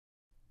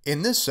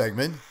In this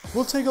segment,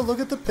 we'll take a look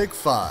at the Pick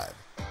 5,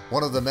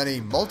 one of the many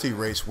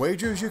multi-race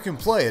wagers you can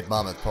play at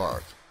Monmouth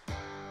Park.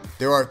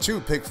 There are 2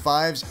 Pick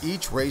 5s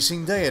each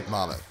racing day at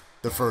Monmouth,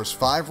 the first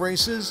 5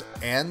 races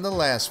and the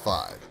last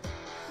 5.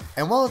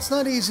 And while it's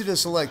not easy to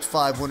select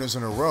 5 winners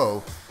in a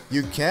row,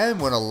 you can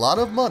win a lot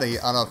of money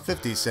on a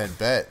 50-cent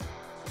bet.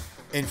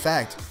 In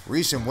fact,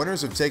 recent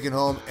winners have taken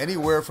home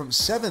anywhere from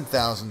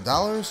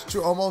 $7,000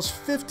 to almost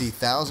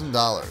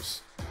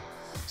 $50,000.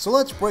 So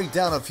let's break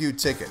down a few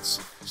tickets,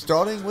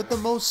 starting with the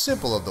most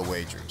simple of the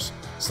wagers,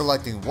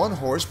 selecting 1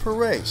 horse per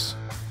race.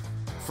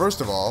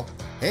 First of all,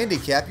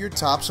 handicap your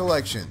top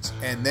selections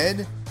and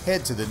then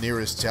head to the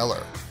nearest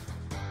teller.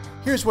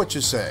 Here's what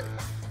you say.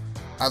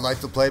 I'd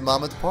like to play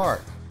Monmouth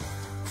Park.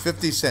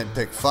 50-cent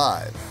Pick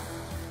 5.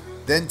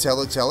 Then tell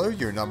the teller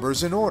your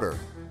numbers in order.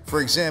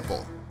 For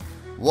example,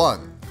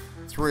 1,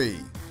 3,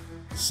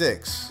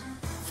 6,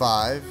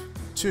 5,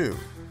 2.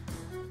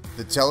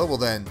 The teller will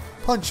then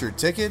punch your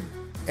ticket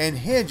and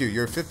hand you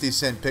your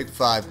 50-cent Pick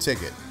 5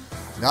 ticket.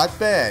 Not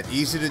bad,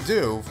 easy to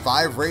do,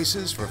 5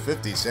 races for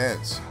 50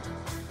 cents.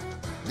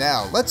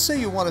 Now, let's say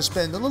you want to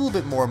spend a little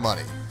bit more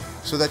money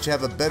so that you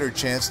have a better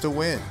chance to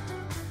win.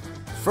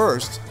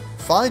 First,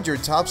 find your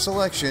top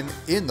selection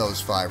in those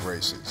 5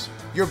 races,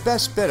 your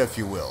best bet if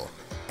you will,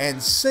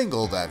 and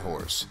single that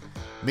horse,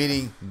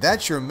 meaning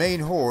that's your main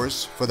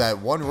horse for that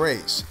one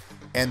race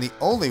and the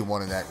only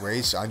one in that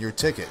race on your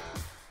ticket.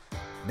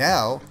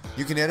 Now,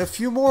 you can add a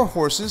few more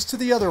horses to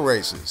the other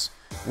races,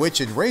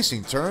 which in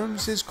racing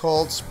terms is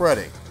called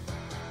spreading.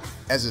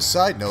 As a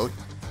side note,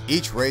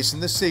 each race in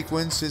the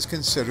sequence is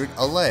considered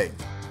a leg.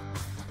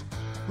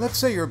 Let's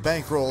say your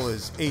bankroll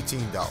is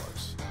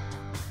 $18.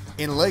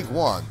 In leg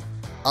 1,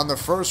 on the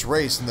first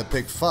race in the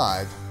Pick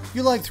 5,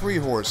 you like 3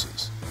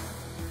 horses.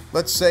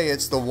 Let's say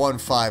it's the 1,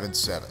 5, and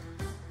 7.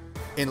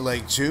 In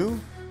leg 2,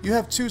 you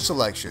have 2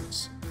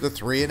 selections, the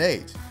 3 and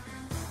 8.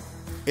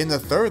 In the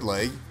third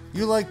leg,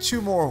 you like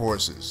 2 more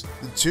horses,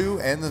 the 2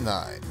 and the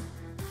 9.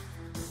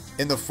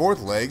 In the fourth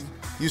leg,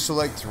 you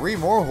select 3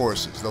 more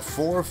horses, the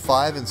 4,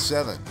 5, and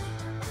 7.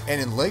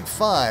 And in leg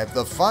 5,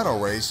 the final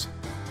race,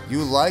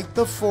 you like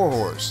the 4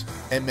 horse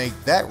and make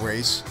that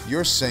race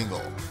your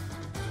single.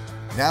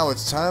 Now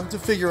it's time to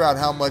figure out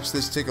how much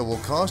this ticket will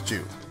cost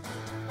you.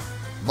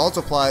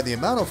 Multiply the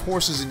amount of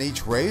horses in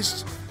each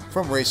race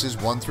from races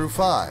 1 through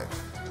 5.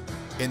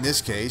 In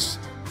this case,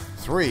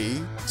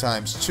 3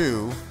 times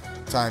 2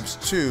 times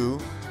 2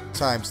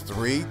 times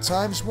 3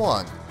 times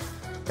 1.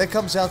 That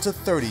comes out to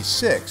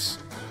 36.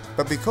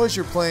 But because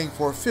you're playing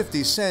for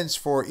 50 cents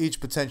for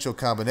each potential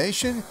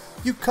combination,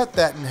 you cut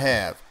that in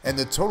half and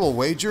the total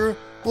wager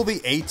will be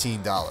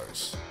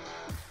 $18.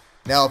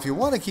 Now if you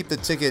want to keep the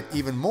ticket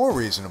even more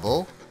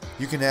reasonable,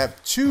 you can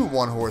have 2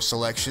 one-horse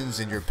selections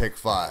in your Pick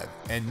 5,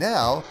 and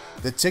now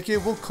the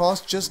ticket will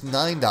cost just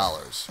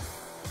 $9.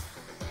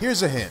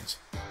 Here's a hint.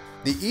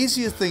 The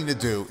easiest thing to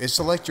do is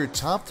select your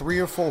top 3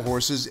 or 4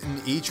 horses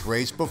in each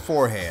race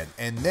beforehand,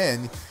 and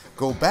then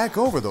go back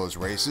over those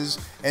races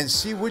and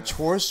see which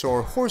horse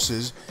or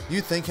horses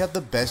you think have the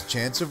best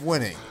chance of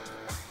winning.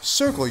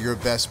 Circle your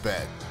best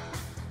bet.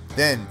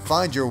 Then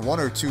find your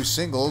 1 or 2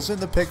 singles in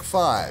the Pick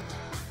 5,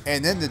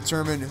 and then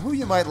determine who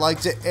you might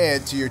like to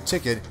add to your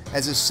ticket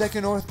as a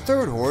 2nd or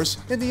 3rd horse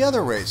in the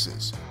other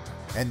races.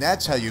 And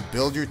that's how you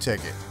build your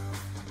ticket.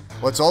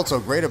 What's also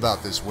great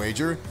about this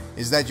wager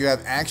is that you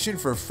have action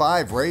for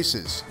 5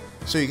 races,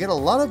 so you get a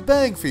lot of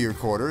bang for your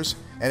quarters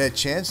and a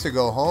chance to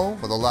go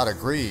home with a lot of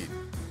green.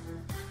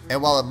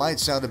 And while it might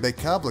sound a bit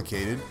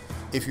complicated,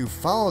 if you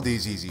follow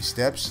these easy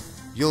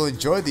steps, you'll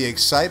enjoy the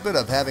excitement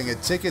of having a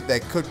ticket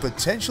that could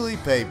potentially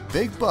pay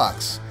big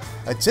bucks,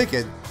 a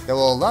ticket that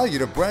will allow you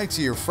to brag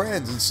to your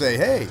friends and say,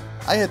 hey,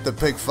 I hit the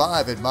Pick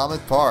 5 at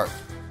Monmouth Park.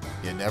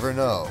 You never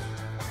know.